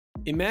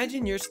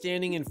Imagine you're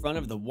standing in front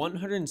of the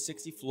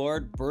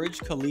 160-floored Burj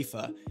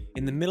Khalifa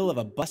in the middle of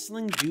a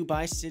bustling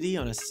Dubai city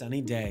on a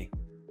sunny day.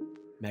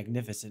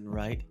 Magnificent,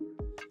 right?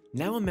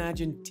 Now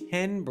imagine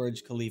 10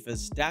 Burj Khalifas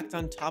stacked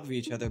on top of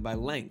each other by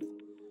length.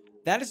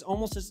 That is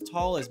almost as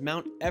tall as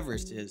Mount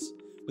Everest is,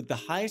 with the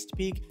highest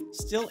peak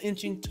still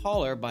inching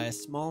taller by a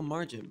small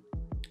margin.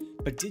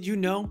 But did you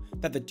know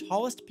that the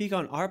tallest peak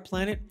on our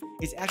planet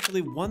is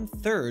actually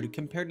 1/3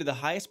 compared to the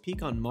highest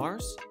peak on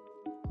Mars?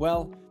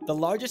 Well, the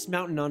largest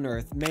mountain on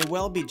Earth may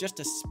well be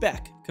just a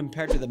speck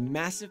compared to the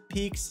massive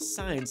peaks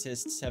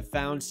scientists have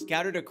found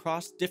scattered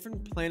across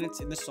different planets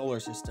in the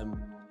solar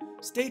system.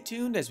 Stay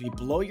tuned as we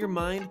blow your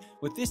mind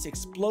with this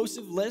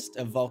explosive list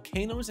of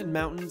volcanoes and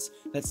mountains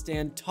that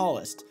stand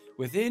tallest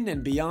within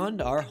and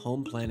beyond our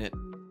home planet.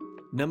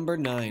 Number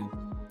 9.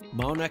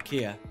 Mauna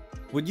Kea.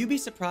 Would you be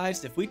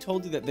surprised if we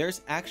told you that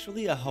there's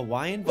actually a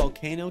Hawaiian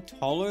volcano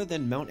taller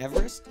than Mount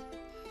Everest?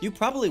 You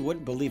probably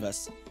wouldn't believe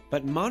us,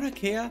 but Mauna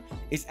Kea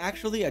is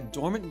actually a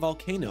dormant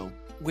volcano,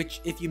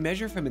 which, if you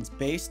measure from its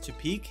base to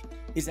peak,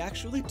 is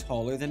actually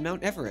taller than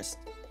Mount Everest.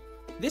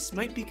 This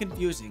might be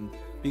confusing,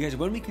 because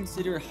when we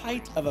consider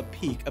height of a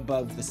peak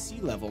above the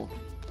sea level,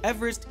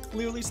 Everest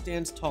clearly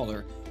stands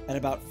taller at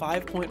about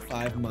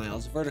 5.5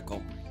 miles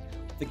vertical.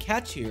 The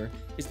catch here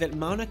is that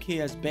Mauna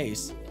Kea's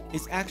base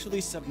is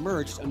actually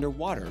submerged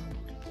underwater,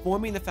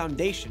 forming the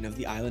foundation of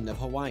the island of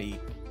Hawaii.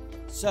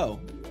 So,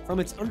 from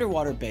its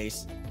underwater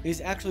base, it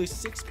is actually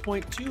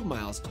 6.2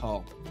 miles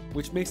tall,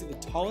 which makes it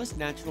the tallest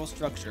natural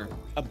structure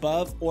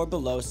above or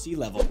below sea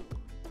level.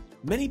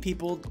 Many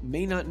people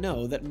may not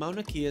know that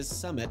Mauna Kea's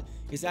summit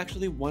is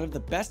actually one of the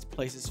best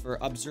places for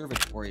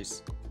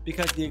observatories,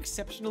 because the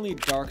exceptionally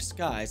dark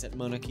skies at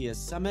Mauna Kea's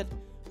summit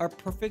are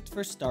perfect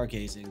for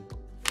stargazing.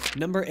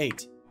 Number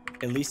 8.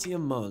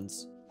 ELYSIUM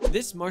Mons.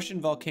 This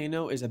Martian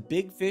volcano is a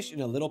big fish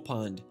in a little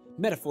pond,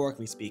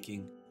 metaphorically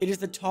speaking. It is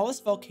the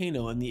tallest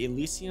volcano in the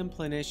ELYSIUM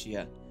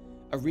Planitia,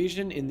 a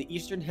region in the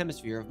eastern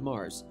hemisphere of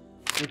Mars,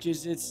 which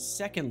is its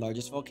second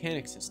largest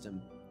volcanic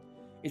system.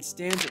 It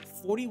stands at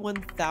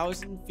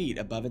 41,000 feet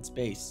above its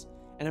base,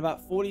 and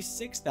about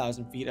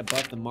 46,000 feet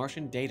above the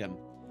Martian datum,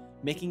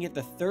 making it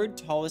the third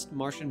tallest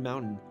Martian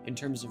mountain in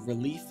terms of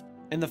relief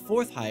and the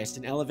fourth highest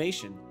in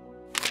elevation.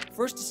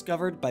 First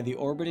discovered by the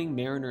orbiting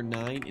Mariner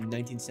 9 in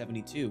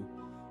 1972,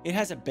 it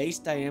has a base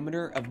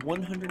diameter of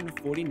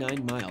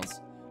 149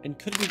 miles and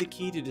could be the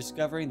key to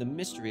discovering the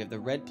mystery of the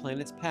red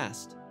planet's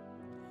past.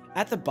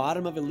 At the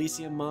bottom of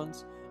ELYSIUM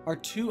Mons are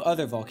two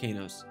other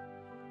volcanoes,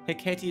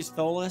 Hecate's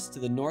Tholos to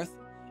the north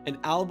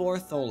and Albor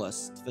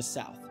Tholos to the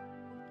south.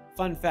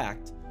 Fun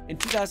fact, in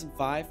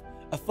 2005,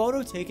 a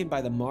photo taken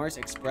by the Mars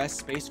Express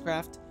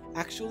spacecraft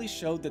actually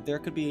showed that there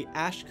could be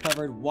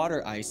ash-covered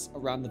water ice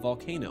around the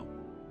volcano.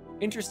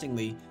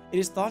 Interestingly, it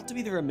is thought to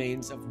be the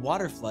remains of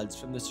water floods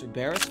from the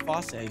CERBERUS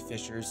FOSSAE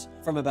fissures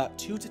from about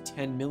 2 to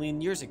 10 million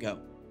years ago.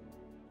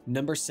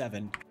 Number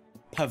 7.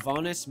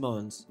 Pavonis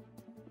Mons.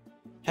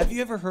 Have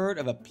you ever heard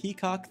of a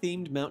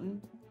peacock-themed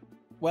mountain?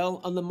 Well,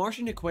 on the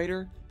Martian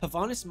equator,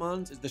 Pavonis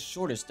Mons is the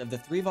shortest of the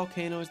 3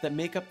 volcanoes that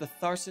make up the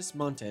Tharsis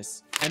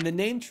Montes, and the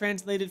name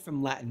translated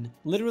from Latin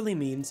literally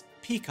means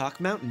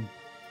Peacock Mountain.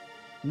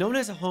 Known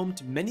as a home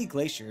to many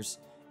glaciers,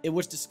 it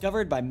was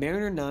discovered by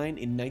Mariner 9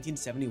 in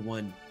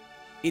 1971.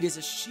 It is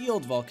a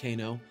shield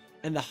volcano,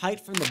 and the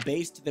height from the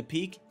base to the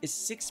peak is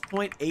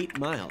 6.8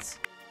 miles.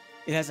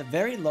 It has a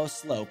very low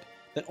slope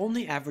that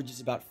only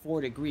averages about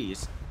 4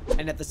 degrees,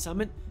 and at the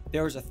summit,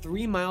 there is a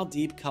 3-mile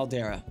deep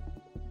caldera.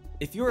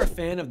 If you're a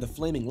fan of the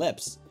Flaming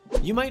Lips,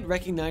 you might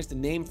recognize the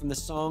name from the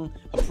song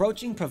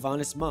Approaching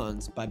Pavonis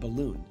Mons by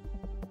Balloon.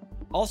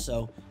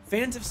 Also,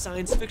 fans of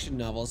science fiction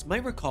novels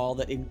might recall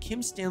that in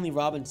Kim Stanley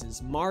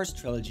Robinson's Mars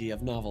trilogy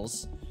of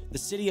novels, the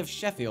city of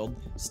Sheffield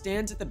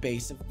stands at the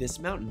base of this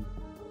mountain.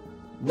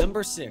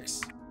 Number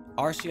 6.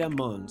 ARSIA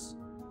Mons.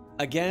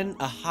 Again,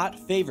 a hot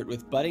favorite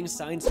with budding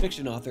science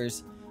fiction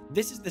authors,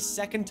 this is the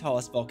second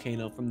tallest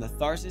volcano from the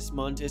Tharsis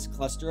Montes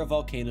cluster of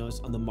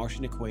volcanoes on the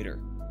Martian equator.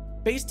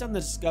 Based on the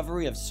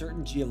discovery of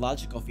certain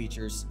geological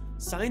features,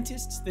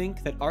 scientists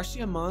think that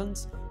ARSIA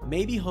Mons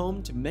may be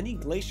home to many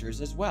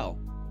glaciers as well.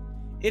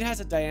 It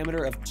has a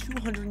diameter of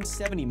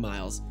 270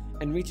 miles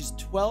and reaches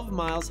 12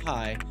 miles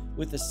high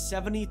with a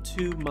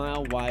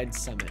 72-mile wide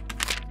summit.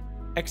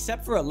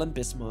 Except for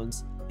Olympus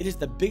Mons, it is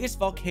the biggest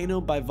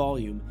volcano by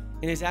volume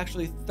and is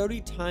actually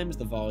 30 times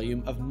the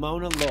volume of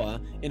Mauna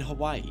Loa in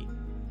Hawaii.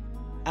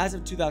 As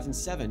of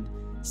 2007,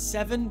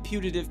 7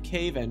 putative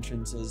cave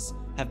entrances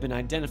have been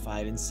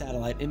identified in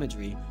satellite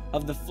imagery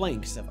of the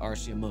flanks of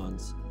ARSIA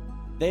Mons.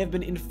 They have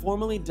been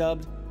informally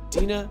dubbed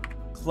Dina,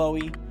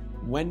 Chloe,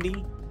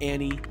 Wendy,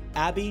 Annie,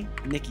 Abby,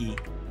 Nikki,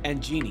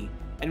 and Jeannie,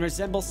 and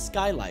resemble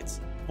skylights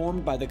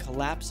formed by the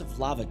collapse of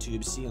lava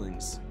tube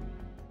ceilings.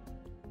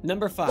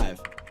 Number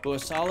 5.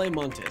 Buasale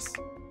Montes.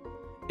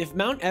 If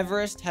Mount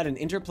Everest had an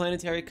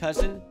interplanetary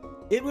cousin,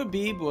 it would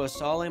be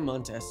Buasale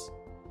Montes.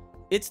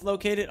 It's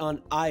located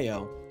on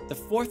Io, the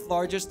 4th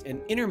largest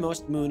and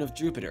innermost moon of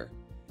Jupiter,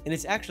 and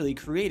it's actually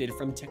created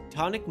from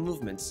tectonic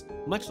movements,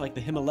 much like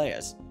the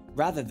Himalayas,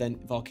 rather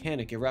than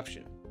volcanic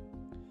eruption.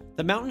 The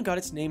The mountain got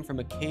its name from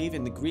a cave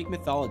in the Greek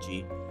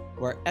mythology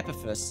where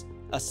Epiphus,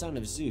 a son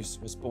of Zeus,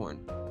 was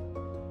born.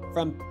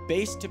 From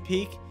base to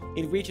peak,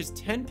 it reaches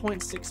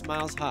 10.6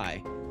 miles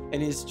high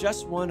and is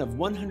just one of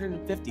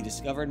 150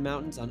 discovered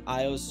mountains on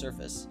Io's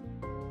surface.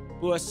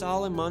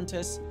 Buasale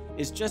Montes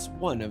is just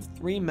one of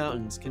 3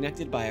 mountains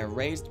connected by a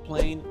raised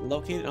plain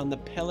located on the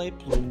Pele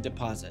Plume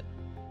deposit.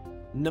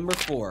 Number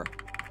 4.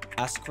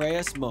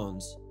 ASCRAEUS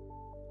Mons.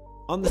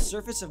 On the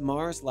surface of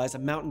Mars lies a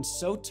mountain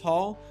so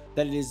tall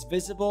that it is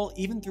visible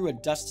even through a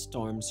dust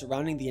storm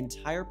surrounding the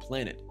entire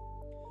planet.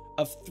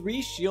 Of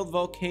 3 shield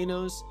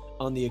volcanoes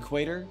on the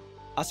equator,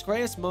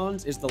 ASCRAEUS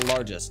Mons is the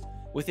largest,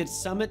 with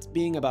its summit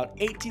being about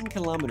 18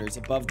 kilometers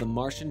above the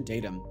Martian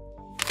datum.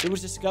 It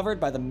was discovered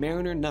by the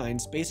Mariner 9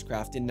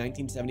 spacecraft in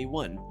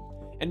 1971,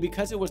 and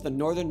because it was the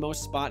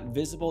northernmost spot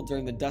visible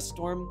during the dust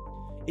storm,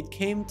 it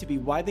came to be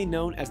widely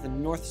known as the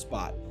North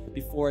Spot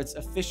before its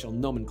official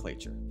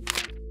nomenclature.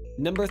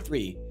 Number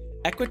 3.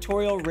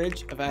 Equatorial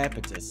Ridge of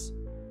Iapetus.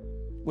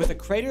 With a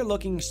crater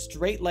looking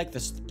straight like the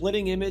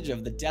splitting image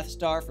of the Death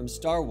Star from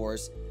Star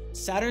Wars,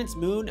 Saturn's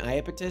moon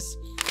Iapetus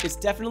is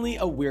definitely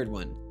a weird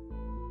one.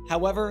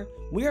 However,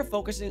 we are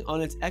focusing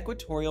on its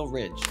equatorial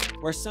ridge,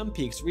 where some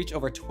peaks reach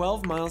over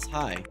 12 miles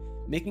high,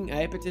 making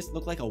Iapetus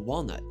look like a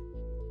walnut.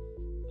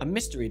 A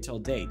mystery till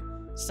date,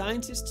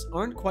 scientists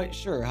aren't quite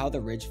sure how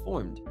the ridge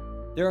formed.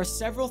 There are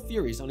several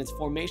theories on its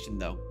formation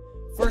though.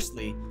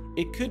 Firstly,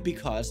 it could be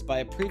caused by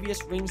a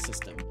previous ring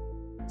system.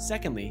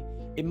 Secondly,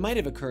 it might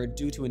have occurred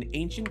due to an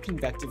ancient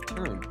convective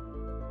turn.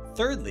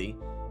 Thirdly,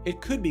 it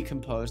could be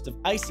composed of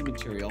icy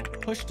material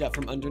pushed up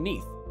from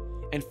underneath.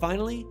 And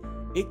finally,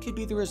 it could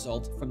be the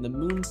result from the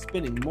moon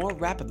spinning more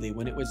rapidly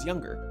when it was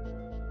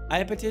younger.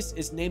 Iapetus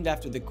is named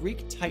after the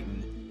Greek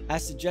Titan,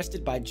 as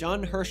suggested by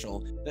John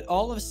Herschel that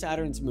all of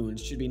Saturn's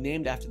moons should be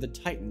named after the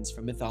Titans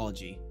from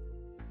mythology.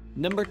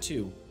 Number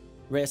 2.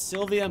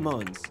 Rheasilvia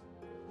Mons.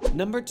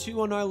 Number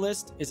 2 on our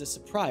list is a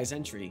surprise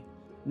entry.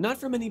 Not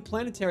from any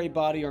planetary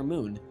body or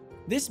moon,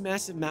 this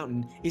massive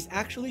mountain is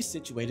actually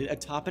situated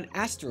atop an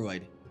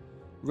asteroid.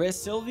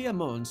 Rheasilvia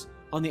Mons,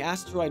 on the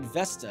asteroid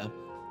Vesta,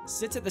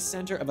 sits at the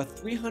center of a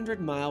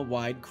 300-mile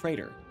wide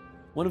crater,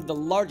 one of the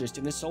largest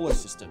in the solar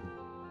system.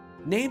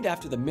 Named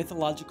after the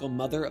mythological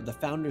mother of the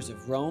founders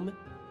of Rome,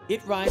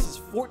 it rises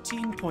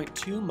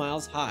 14.2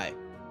 miles high.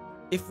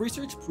 If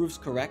research proves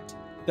correct,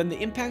 then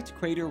the impact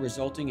crater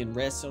resulting in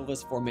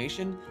Rheasilva's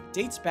formation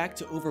dates back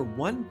to over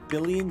 1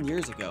 billion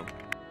years ago.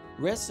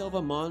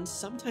 Rheasilvia Mons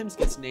sometimes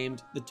gets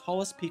named the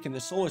tallest peak in the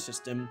solar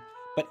system,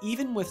 but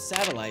even with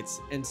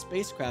satellites and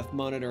spacecraft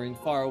monitoring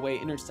faraway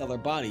interstellar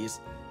bodies,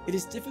 it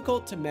is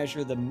difficult to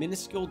measure the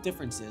minuscule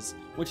differences,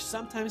 which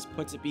sometimes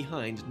puts it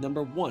behind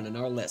number 1 on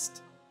our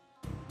list.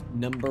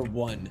 Number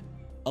 1.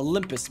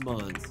 Olympus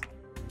Mons.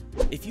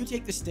 If you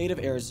take the state of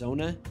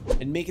Arizona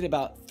and make it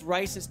about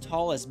thrice as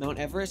tall as Mount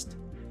Everest,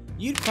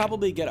 you'd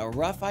probably get a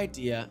rough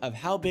idea of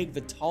how big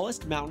the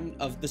tallest mountain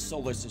of the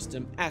solar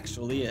system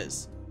actually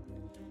is.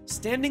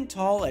 Standing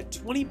tall at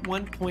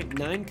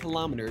 21.9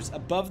 kilometers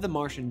above the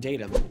Martian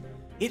datum,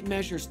 it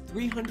measures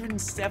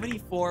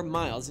 374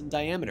 miles in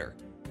diameter.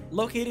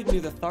 Located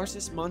near the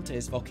Tharsis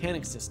Montes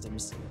volcanic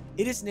systems,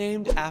 it is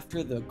named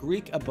after the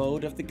Greek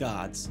abode of the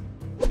gods.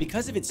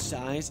 Because of its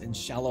size and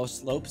shallow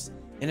slopes,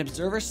 an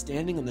observer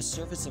standing on the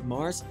surface of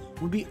Mars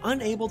would be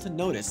unable to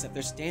notice that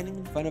they're standing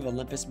in front of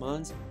Olympus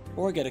Mons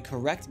or get a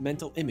correct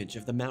mental image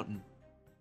of the mountain.